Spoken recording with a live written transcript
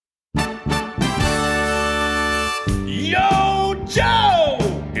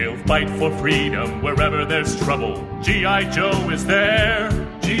fight for freedom wherever there's trouble. G.I. Joe is there.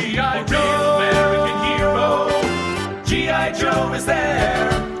 G.I. Joe, American hero. G.I. Joe is there.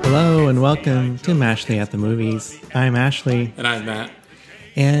 Hello and welcome to Mashley at the Movies. I'm Ashley. And I'm Matt.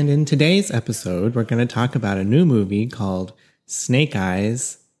 And in today's episode, we're going to talk about a new movie called Snake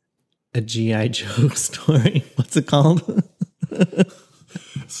Eyes, a G.I. Joe story. What's it called?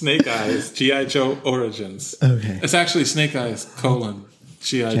 Snake Eyes, G.I. Joe Origins. Okay. It's actually Snake Eyes,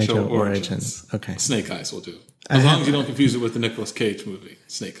 G.I. Joe Origins. Okay. Snake Eyes will do. As long as you don't confuse it with the Nicolas Cage movie,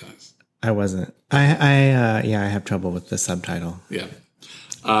 Snake Eyes. I wasn't. I have trouble with the subtitle. Yeah.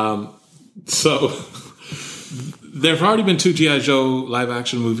 So there have already been 2 G.I. Joe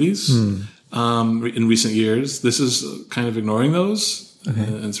live-action movies in recent years. This is kind of ignoring those. Okay.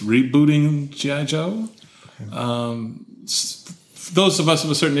 It's rebooting G.I. Joe. Okay. Those of us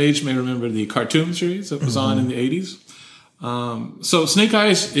of a certain age may remember the cartoon series that was on in the 80s. So Snake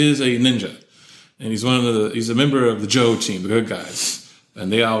Eyes is a ninja, and he's a member of the Joe team, the good guys,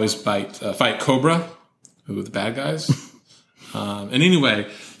 and they always fight Cobra, who are the bad guys. And anyway,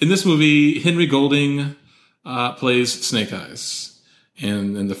 in this movie, Henry Golding plays Snake Eyes,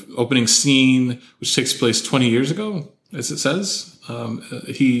 and in the opening scene, which takes place 20 years ago, as it says,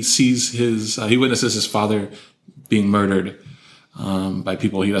 he witnesses his father being murdered by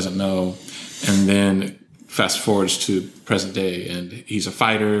people he doesn't know, and then fast forwards to present day, and he's a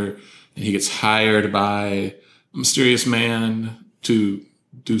fighter, and he gets hired by a mysterious man to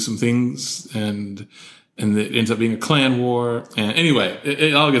do some things, and it ends up being a clan war. And anyway,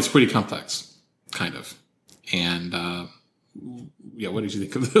 it all gets pretty complex, kind of. And what did you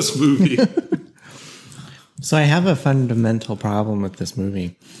think of this movie? So I have a fundamental problem with this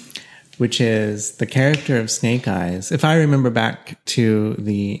movie, which is the character of Snake Eyes. If I remember back to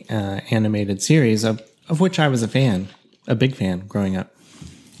the animated series, of which I was a big fan growing up,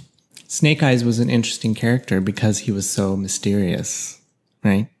 Snake Eyes was an interesting character because he was so mysterious,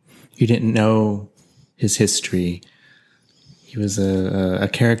 right? You didn't know his history. He was a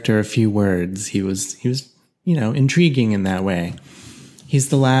character, a few words. He was intriguing in that way. He's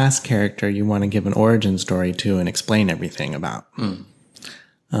the last character you want to give an origin story to and explain everything about.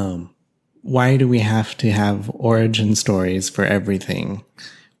 Why do we have to have origin stories for everything?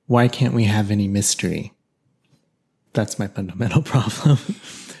 Why can't we have any mystery? That's my fundamental problem.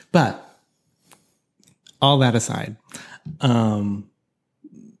 But all that aside, the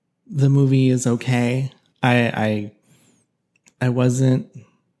movie is okay. I was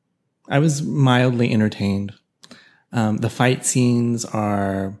mildly entertained. The fight scenes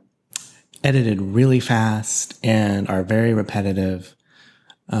are edited really fast and are very repetitive.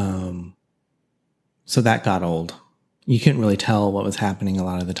 So that got old. You couldn't really tell what was happening a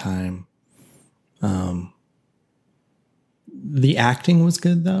lot of the time. The acting was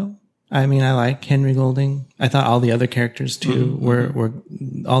good, though. I mean, I like Henry Golding. I thought all the other characters, too, were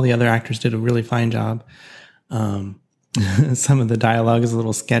all the other actors did a really fine job. Some of the dialogue is a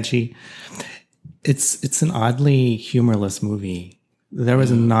little sketchy. It's an oddly humorless movie. There was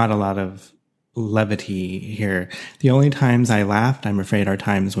not a lot of levity here. The only times I laughed, I'm afraid, are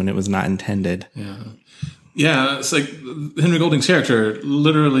times when it was not intended. Yeah, it's like Henry Golding's character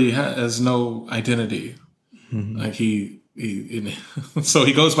literally has no identity. Like so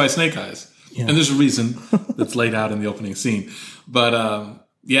he goes by Snake Eyes, and there's a reason that's laid out in the opening scene. But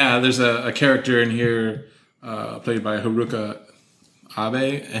there's a character in here played by Haruka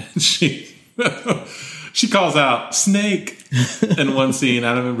Abe, and she calls out "Snake" in one scene.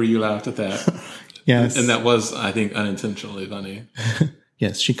 I remember you laughed at that. Yes, and that was, I think, unintentionally funny.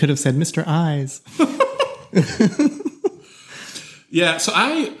 Yes, she could have said "Mr. Eyes." Yeah, so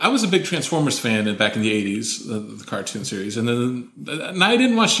I was a big Transformers fan back in the 80s, the cartoon series, and I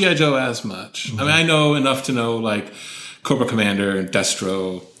didn't watch G.I. Joe as much. I mean, I know enough to know like Cobra Commander and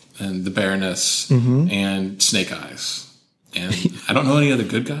Destro and the Baroness and Snake Eyes. And I don't know any other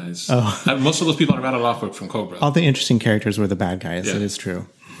good guys. Most of those people are rattled off from Cobra. All the interesting characters were the bad guys. Yeah. It is true.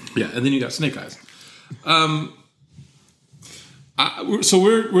 Yeah, and then you got Snake Eyes. So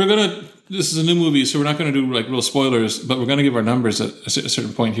we're gonna. This is a new movie, so we're not going to do like real spoilers, but we're going to give our numbers at a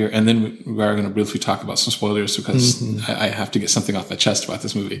certain point here, and then we are going to briefly talk about some spoilers because I have to get something off my chest about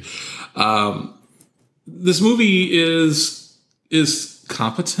this movie. This movie is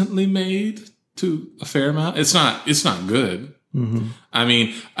competently made to a fair amount. It's not good. I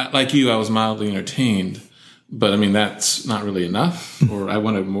mean, like you, I was mildly entertained, but I mean that's not really enough. Or I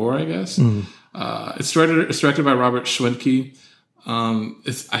wanted more, I guess. It's directed by Robert Schwentke.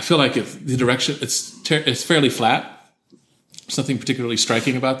 I feel like the direction it's fairly flat. There's nothing particularly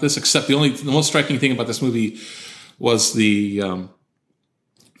striking about this, except the most striking thing about this movie was the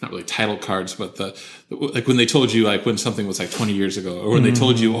not really title cards, but like when they told you, like when something was like 20 years ago, or when they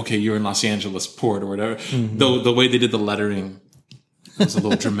told you, okay, you're in Los Angeles port or whatever. Though the way they did the lettering was a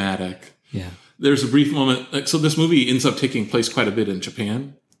little dramatic. Yeah. There's a brief moment. Like, so this movie ends up taking place quite a bit in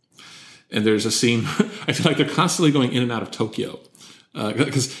Japan. And there's a scene, I feel like they're constantly going in and out of Tokyo.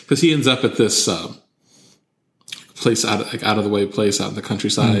 Because he ends up at this place out of the way place out in the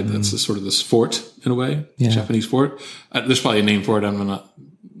countryside. That's sort of this fort in a way, Japanese fort. There's probably a name for it. I'm not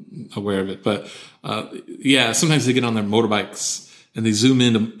aware of it, but sometimes they get on their motorbikes and they zoom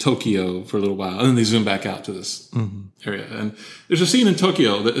into Tokyo for a little while, and then they zoom back out to this area. And there's a scene in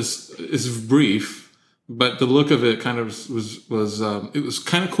Tokyo that is brief, but the look of it kind of was it was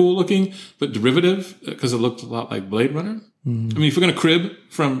kind of cool looking, but derivative because it looked a lot like Blade Runner. I mean, if we're going to crib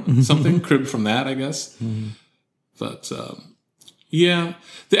from something, crib from that, I guess. But the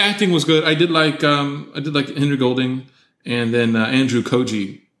acting was good. I did like Henry Golding, and then Andrew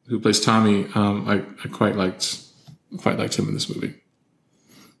Koji, who plays Tommy. I quite liked him in this movie.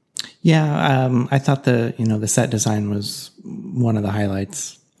 Yeah, I thought the set design was one of the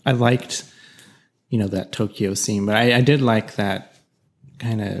highlights. I liked that Tokyo scene, but I did like that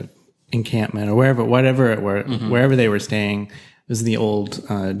kind of encampment or wherever they were staying. It was the old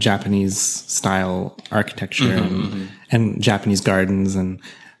Japanese style architecture and Japanese gardens, and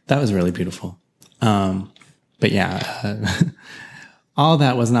that was really beautiful. But all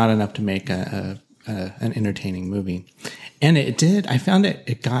that was not enough to make an entertaining movie, and I found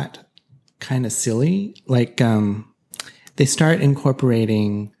it got kind of silly. Like they start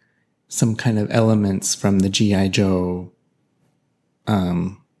incorporating some kind of elements from the G.I. Joe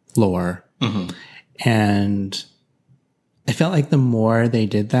lore. And I felt like the more they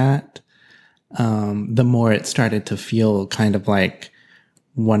did that, the more it started to feel kind of like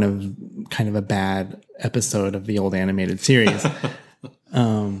a bad episode of the old animated series.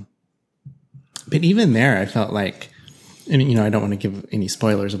 But even there, I felt like, and I don't want to give any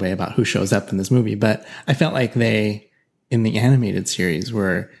spoilers away about who shows up in this movie, but I felt like they, in the animated series,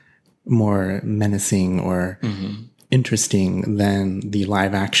 were more menacing or interesting than the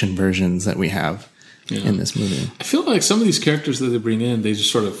live action versions that we have in this movie. I feel like some of these characters that they bring in, they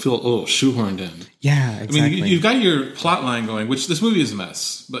just sort of feel a little shoehorned in. Yeah, exactly. I mean, you've got your plot line going, which this movie is a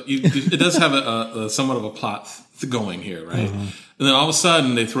mess, but it does have a somewhat of a plot going here, right? And then all of a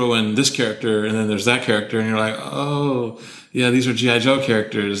sudden they throw in this character, and then there's that character, and you're like, oh, yeah, these are G.I. Joe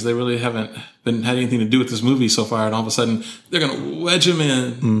characters. They really haven't had anything to do with this movie so far, and all of a sudden they're going to wedge them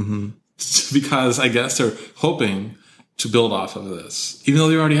in because I guess they're hoping to build off of this, even though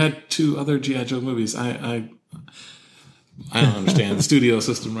they already had 2 other G.I. Joe movies. I don't understand the studio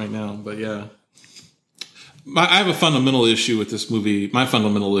system right now, but yeah. I have a fundamental issue with this movie. My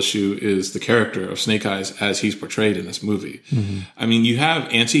fundamental issue is the character of Snake Eyes as he's portrayed in this movie. I mean, you have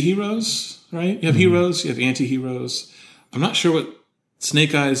anti-heroes, right? You have heroes, you have anti-heroes. I'm not sure what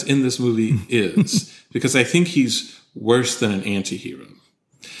Snake Eyes in this movie is, because I think he's worse than an anti-hero.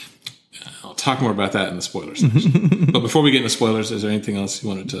 I'll talk more about that in the spoiler section. But before we get into spoilers, is there anything else you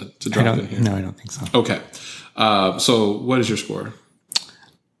wanted to drop in here? No, I don't think so. Okay. So what is your score?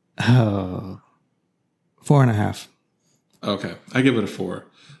 4.5. Okay. I give it a 4.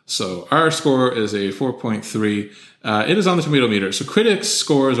 So our score is a 4.3. It is on the tomato meter. So critics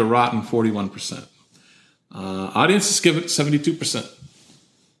score is a rotten 41%. Audiences give it 72%.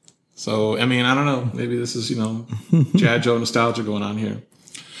 So, I mean, I don't know. Maybe this is, G.I. Joe nostalgia going on here.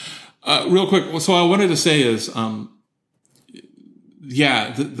 Real quick, so what I wanted to say is,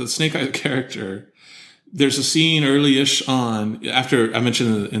 the Snake Eyes character, there's a scene early-ish on, after I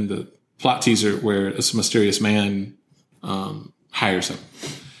mentioned in the plot teaser, where this mysterious man hires him.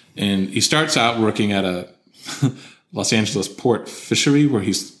 And he starts out working at a Los Angeles port fishery where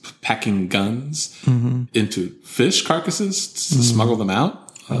he's packing guns into fish carcasses to smuggle them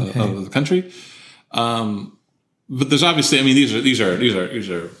out of the country. But there's obviously, I mean, these are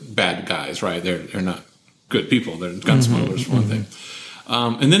bad guys, right? They're not good people. They're gun smugglers for one thing.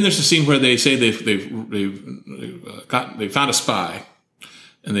 And then there's a scene where they say they found a spy,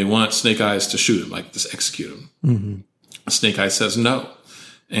 and they want Snake Eyes to shoot him, like just execute him. Snake Eyes says no,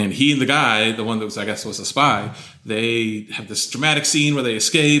 and he and the guy, the one that was, I guess, was a spy, they have this dramatic scene where they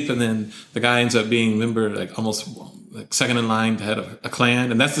escape, and then the guy ends up being almost second in line to head of a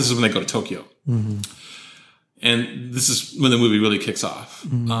clan, and this is when they go to Tokyo. And this is when the movie really kicks off.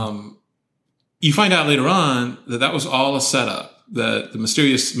 You find out later on that was all a setup, that the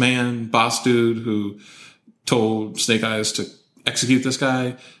mysterious man, boss dude, who told Snake Eyes to execute this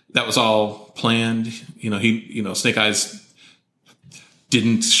guy, that was all planned. Snake Eyes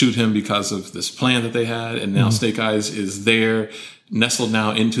didn't shoot him because of this plan that they had, and now Snake Eyes is there, nestled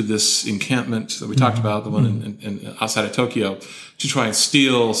now into this encampment that we talked about, the one in outside of Tokyo, to try and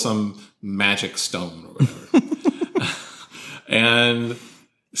steal some magic stone or whatever. And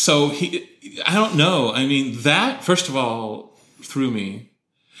so I don't know. I mean, that, first of all, threw me.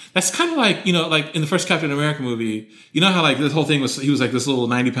 That's kind of like, like in the first Captain America movie, you know how like this whole thing was, he was like this little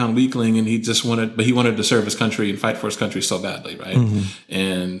 90-pound weakling, and he wanted to serve his country and fight for his country so badly, right?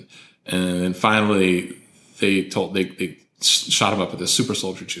 And then finally they shot him up with this super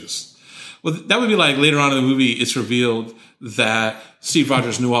soldier juice. Well, that would be like later on in the movie, it's revealed that Steve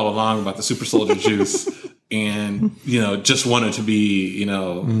Rogers knew all along about the super soldier juice and, just wanted to be,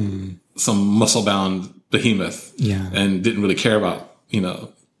 some muscle-bound behemoth and didn't really care about,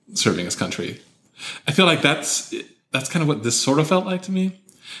 serving his country. I feel like that's kind of what this sort of felt like to me.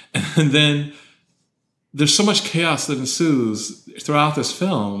 And then there's so much chaos that ensues throughout this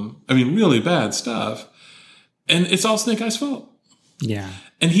film. I mean, really bad stuff. And it's all Snake Eyes' fault. Yeah.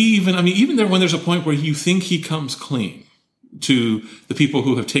 And even there, when there's a point where you think he comes clean to the people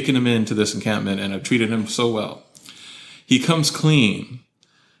who have taken him into this encampment and have treated him so well, he comes clean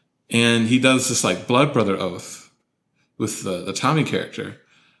and he does this like blood brother oath with the Tommy character.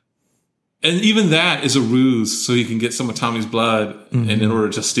 And even that is a ruse so he can get some of Tommy's blood and in order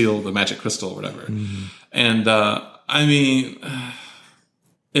to steal the magic crystal or whatever. And,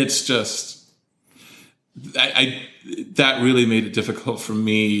 it's just, that really made it difficult for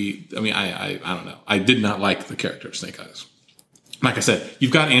me. I mean, I don't know. I did not like the character of Snake Eyes. Like I said, you've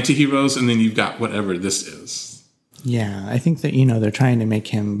got anti-heroes and then you've got whatever this is. Yeah, I think that, they're trying to make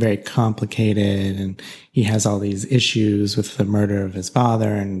him very complicated, and he has all these issues with the murder of his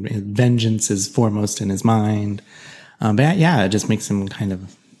father, and vengeance is foremost in his mind. But yeah, it just makes him kind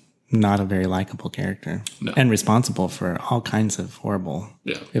of not a very likable character and responsible for all kinds of horrible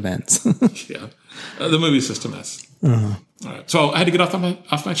events. The movie's just a mess. All right. So I had to get off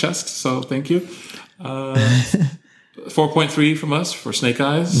my chest, so thank you. 4.3 from us for Snake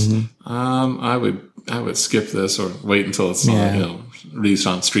Eyes. I would skip this or wait until it's released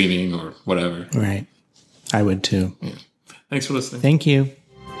on streaming or whatever. Right. I would too. Yeah. Thanks for listening. Thank you.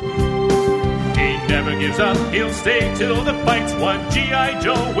 He never gives up. He'll stay till the fight's won. G.I.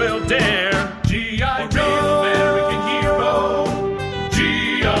 Joe will dare.